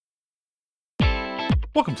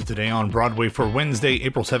Welcome to Today on Broadway for Wednesday,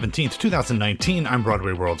 April 17th, 2019. I'm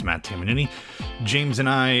Broadway World's Matt Tamanini. James and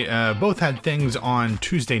I both had things on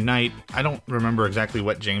Tuesday night. I don't remember exactly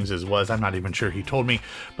what James's was. I'm not even sure he told me.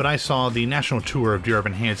 But I saw the national tour of Dear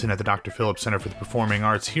Evan Hansen at the Dr. Phillips Center for the Performing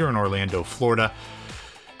Arts here in Orlando, Florida.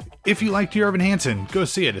 If you like Dear Evan Hansen, go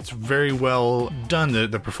see it. It's very well done.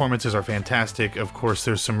 The performances are fantastic. Of course,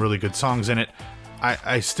 there's some really good songs in it.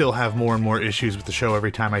 I still have more and more issues with the show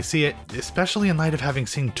every time I see it, especially in light of having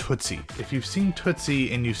seen Tootsie. If you've seen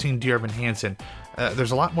Tootsie and you've seen Dear Evan Hansen,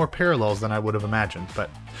 there's a lot more parallels than I would have imagined.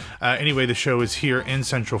 But anyway, the show is here in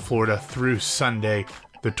Central Florida through Sunday,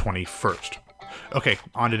 the 21st. Okay,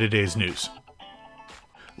 on to today's news.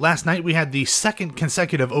 Last night, we had the second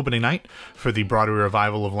consecutive opening night for the Broadway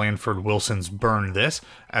revival of Lanford Wilson's Burn This.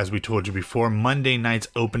 As we told you before, Monday night's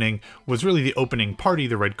opening was really the opening party,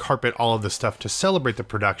 the red carpet, all of the stuff to celebrate the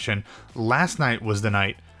production. Last night was the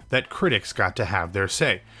night that critics got to have their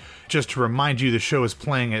say. Just to remind you, the show is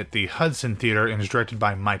playing at the Hudson Theater and is directed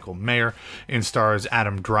by Michael Mayer, and stars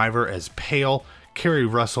Adam Driver as Pale, Kerry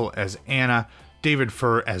Russell as Anna, David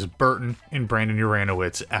Furr as Burton, and Brandon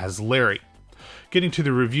Uranowitz as Larry. Getting to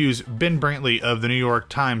the reviews, Ben Brantley of the New York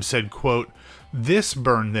Times said, quote, "This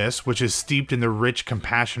Burn This, which is steeped in the rich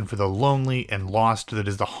compassion for the lonely and lost that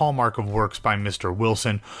is the hallmark of works by Mr.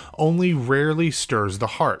 Wilson, only rarely stirs the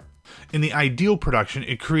heart. In the ideal production,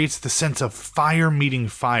 it creates the sense of fire meeting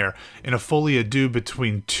fire in a folie à deux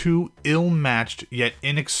between two ill-matched yet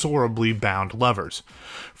inexorably bound lovers."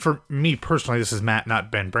 For me personally, this is Matt,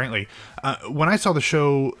 not Ben Brantley. When I saw the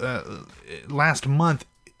show last month,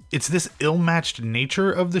 it's this ill-matched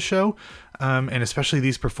nature of the show, and especially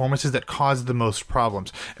these performances, that caused the most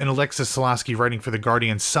problems. And Alexis Solosky, writing for The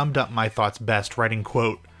Guardian, summed up my thoughts best, writing,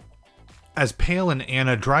 quote, "As Pale and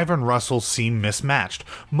Anna, Driver and Russell seem mismatched,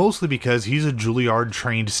 mostly because he's a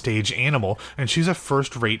Juilliard-trained stage animal, and she's a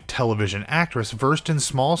first-rate television actress versed in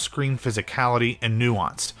small-screen physicality and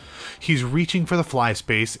nuance. He's reaching for the fly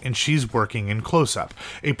space, and she's working in close-up,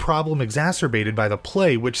 a problem exacerbated by the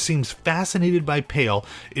play, which seems fascinated by Pale.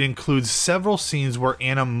 It includes several scenes where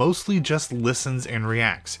Anna mostly just listens and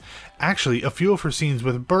reacts. Actually, a few of her scenes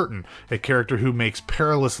with Burton, a character who makes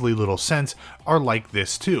perilously little sense, are like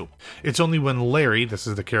this too. It's only when Larry, this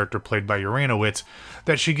is the character played by Uranowitz,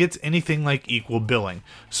 that she gets anything like equal billing.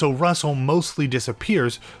 So Russell mostly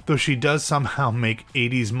disappears, though she does somehow make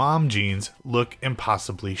 80s mom jeans look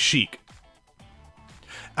impossibly chic."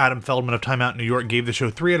 Adam Feldman of Time Out New York gave the show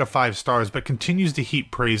 3 out of 5 stars, but continues to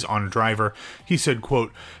heap praise on Driver. He said,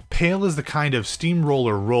 quote, "Pale is the kind of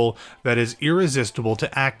steamroller role that is irresistible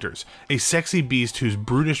to actors, a sexy beast whose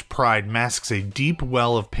brutish pride masks a deep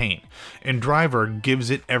well of pain, and Driver gives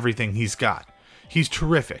it everything he's got. He's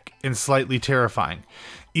terrific and slightly terrifying.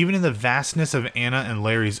 Even in the vastness of Anna and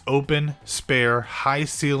Larry's open, spare,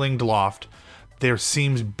 high-ceilinged loft, there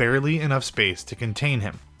seems barely enough space to contain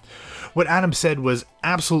him." What Adam said was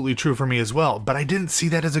absolutely true for me as well, but I didn't see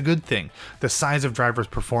that as a good thing. The size of Driver's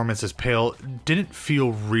performance as Pale didn't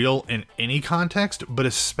feel real in any context, but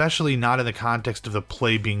especially not in the context of the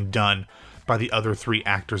play being done by the other 3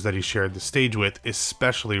 actors that he shared the stage with,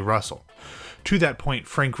 especially Russell. To that point,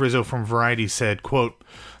 Frank Rizzo from Variety said, quote,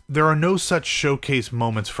 "There are no such showcase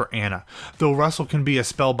moments for Anna, though Russell can be a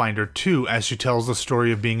spellbinder too, as she tells the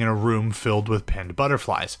story of being in a room filled with pinned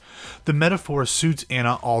butterflies. The metaphor suits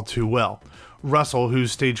Anna all too well. Russell,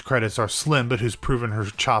 whose stage credits are slim but who's proven her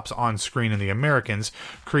chops on screen in The Americans,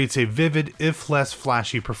 creates a vivid, if less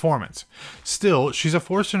flashy performance. Still, she's a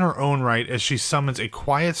force in her own right as she summons a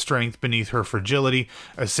quiet strength beneath her fragility,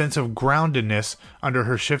 a sense of groundedness under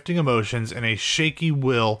her shifting emotions, and a shaky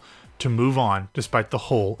will to move on despite the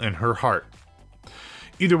hole in her heart."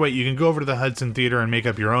 Either way, you can go over to the Hudson Theater and make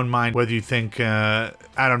up your own mind whether you think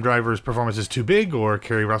Adam Driver's performance is too big or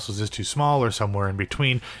Kerry Russell's is too small or somewhere in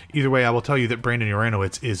between. Either way, I will tell you that Brandon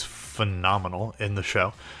Uranowitz is phenomenal in the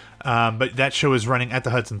show. But that show is running at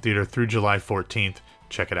the Hudson Theater through July 14th.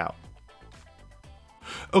 Check it out.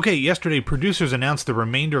 Okay, yesterday, producers announced the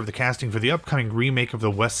remainder of the casting for the upcoming remake of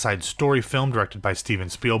the West Side Story film directed by Steven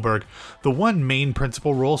Spielberg. The one main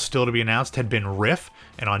principal role still to be announced had been Riff,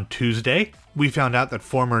 and on Tuesday, we found out that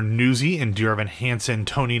former Newsy and Dear Evan Hansen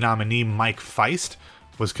Tony nominee Mike Feist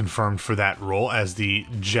was confirmed for that role as the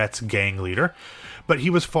Jets gang leader, but he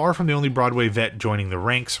was far from the only Broadway vet joining the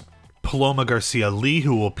ranks. Paloma Garcia Lee,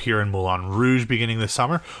 who will appear in Moulin Rouge beginning this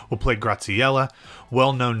summer, will play Graciela.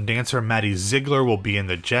 Well-known dancer Maddie Ziegler will be in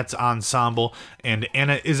the Jets ensemble, and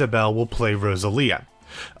Anna Isabel will play Rosalia.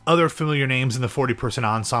 Other familiar names in the 40-person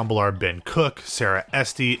ensemble are Ben Cook, Sarah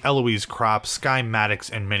Esty, Eloise Kropp, Sky Maddox,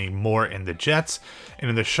 and many more in the Jets. And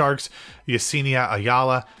in the Sharks, Yesenia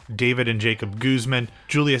Ayala, David and Jacob Guzman,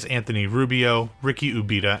 Julius Anthony Rubio, Ricky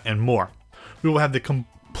Ubita, and more. We will have the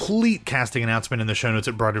complete casting announcement in the show notes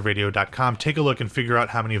at BroadwayRadio.com. Take a look and figure out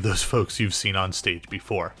how many of those folks you've seen on stage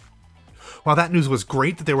before. While that news was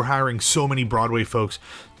great that they were hiring so many Broadway folks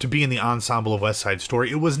to be in the ensemble of West Side Story,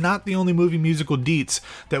 it was not the only movie musical deets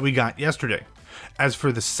that we got yesterday. As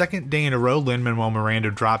for the second day in a row, Lin-Manuel Miranda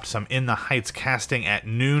dropped some In the Heights casting at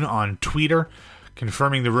noon on Twitter,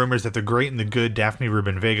 confirming the rumors that the great and the good Daphne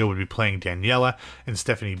Rubin Vega would be playing Daniela and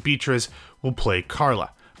Stephanie Beatriz will play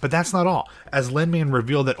Carla. But that's not all, as Lin-Man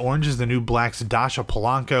revealed that Orange is the New Black's Dasha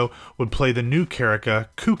Polanco would play the new Karika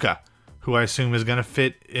Kuka, who I assume is going to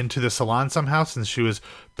fit into the salon somehow since she was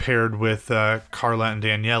paired with Carla and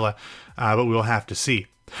Daniela, but we'll have to see.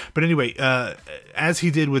 But anyway, as he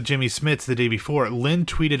did with Jimmy Smits the day before, Lin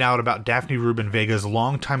tweeted out about Daphne Rubin Vega's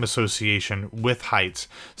longtime association with Heights,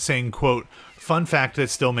 saying, quote, "Fun fact that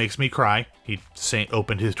still makes me cry." He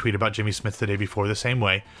opened his tweet about Jimmy Smits the day before the same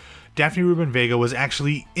way. Daphne Rubin Vega was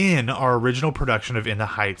actually in our original production of In the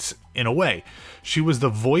Heights in a way. She was the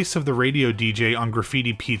voice of the radio DJ on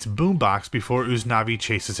Graffiti Pete's boombox before Uznavi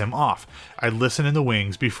chases him off. I listen in the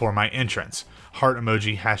wings before my entrance. Heart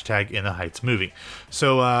emoji, hashtag In the Heights movie.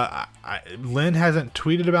 So Lynn hasn't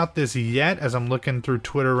tweeted about this yet as I'm looking through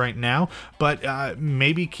Twitter right now, but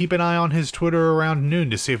maybe keep an eye on his Twitter around noon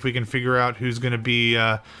to see if we can figure out who's going to be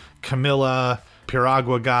Camilla,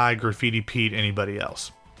 Piragua Guy, Graffiti Pete, anybody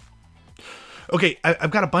else. Okay,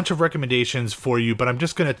 I've got a bunch of recommendations for you, but I'm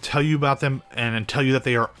just going to tell you about them and tell you that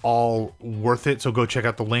they are all worth it, so go check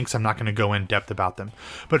out the links. I'm not going to go in depth about them.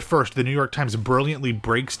 But first, the New York Times brilliantly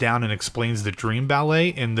breaks down and explains the Dream Ballet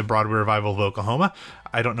in the Broadway revival of Oklahoma.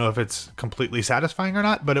 I don't know if it's completely satisfying or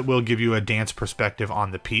not, but it will give you a dance perspective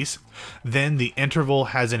on the piece. Then The Interval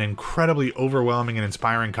has an incredibly overwhelming and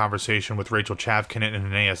inspiring conversation with Rachel Chavkin and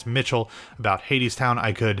Anais Mitchell about Hadestown.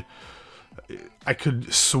 I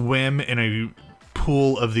could swim in a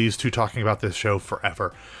pool of these two talking about this show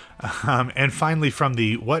forever. And finally, from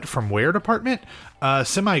the What From Where department,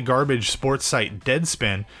 semi-garbage sports site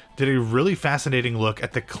Deadspin did a really fascinating look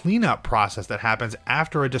at the cleanup process that happens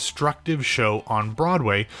after a destructive show on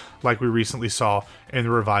Broadway, like we recently saw in the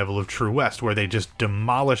revival of True West, where they just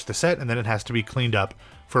demolish the set and then it has to be cleaned up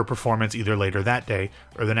for a performance either later that day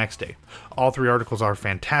or the next day. All three articles are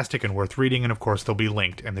fantastic and worth reading, and of course they'll be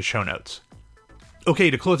linked in the show notes.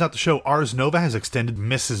 Okay, to close out the show, Ars Nova has extended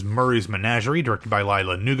Mrs. Murray's Menagerie, directed by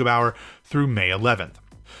Lila Neugebauer, through May 11th.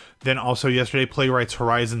 Then also yesterday, Playwrights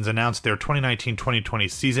Horizons announced their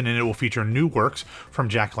 2019-2020 season, and it will feature new works from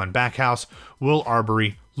Jacqueline Backhouse, Will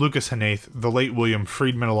Arbery, Lucas Hanath, the late William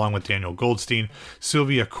Friedman along with Daniel Goldstein,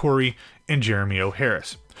 Sylvia Corey, and Jeremy O.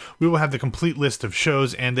 Harris. We will have the complete list of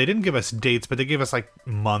shows, and they didn't give us dates, but they gave us like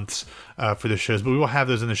months for the shows, but we will have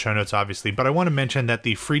those in the show notes, obviously. But I want to mention that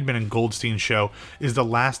the Friedman and Goldstein show is the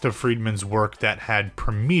last of Friedman's work that had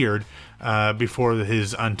premiered before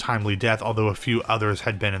his untimely death, although a few others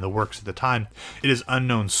had been in the works at the time. It is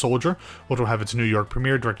Unknown Soldier, which will have its New York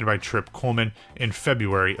premiere, directed by Trip Coleman, in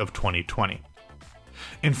February of 2020.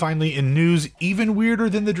 And finally, in news even weirder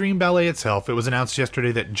than the Dream Ballet itself, it was announced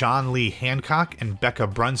yesterday that John Lee Hancock and Becca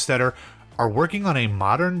Brunstetter are working on a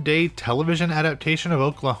modern-day television adaptation of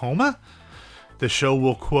Oklahoma. The show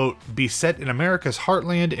will, quote, be set in America's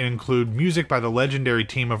heartland and include music by the legendary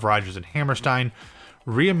team of Rodgers and Hammerstein,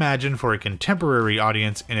 reimagined for a contemporary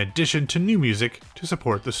audience in addition to new music to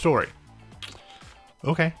support the story.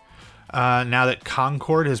 Okay. Now that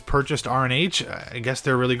Concord has purchased R&H, I guess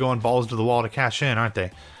they're really going balls to the wall to cash in, aren't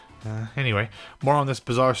they? Anyway, more on this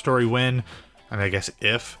bizarre story when, and I guess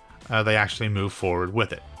if, they actually move forward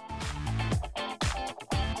with it.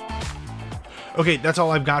 Okay, that's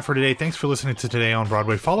all I've got for today. Thanks for listening to Today on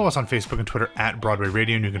Broadway. Follow us on Facebook and Twitter at Broadway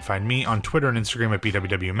Radio, and you can find me on Twitter and Instagram at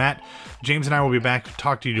BWWMatt. James and I will be back to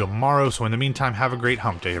talk to you tomorrow, so in the meantime, have a great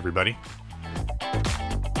hump day, everybody.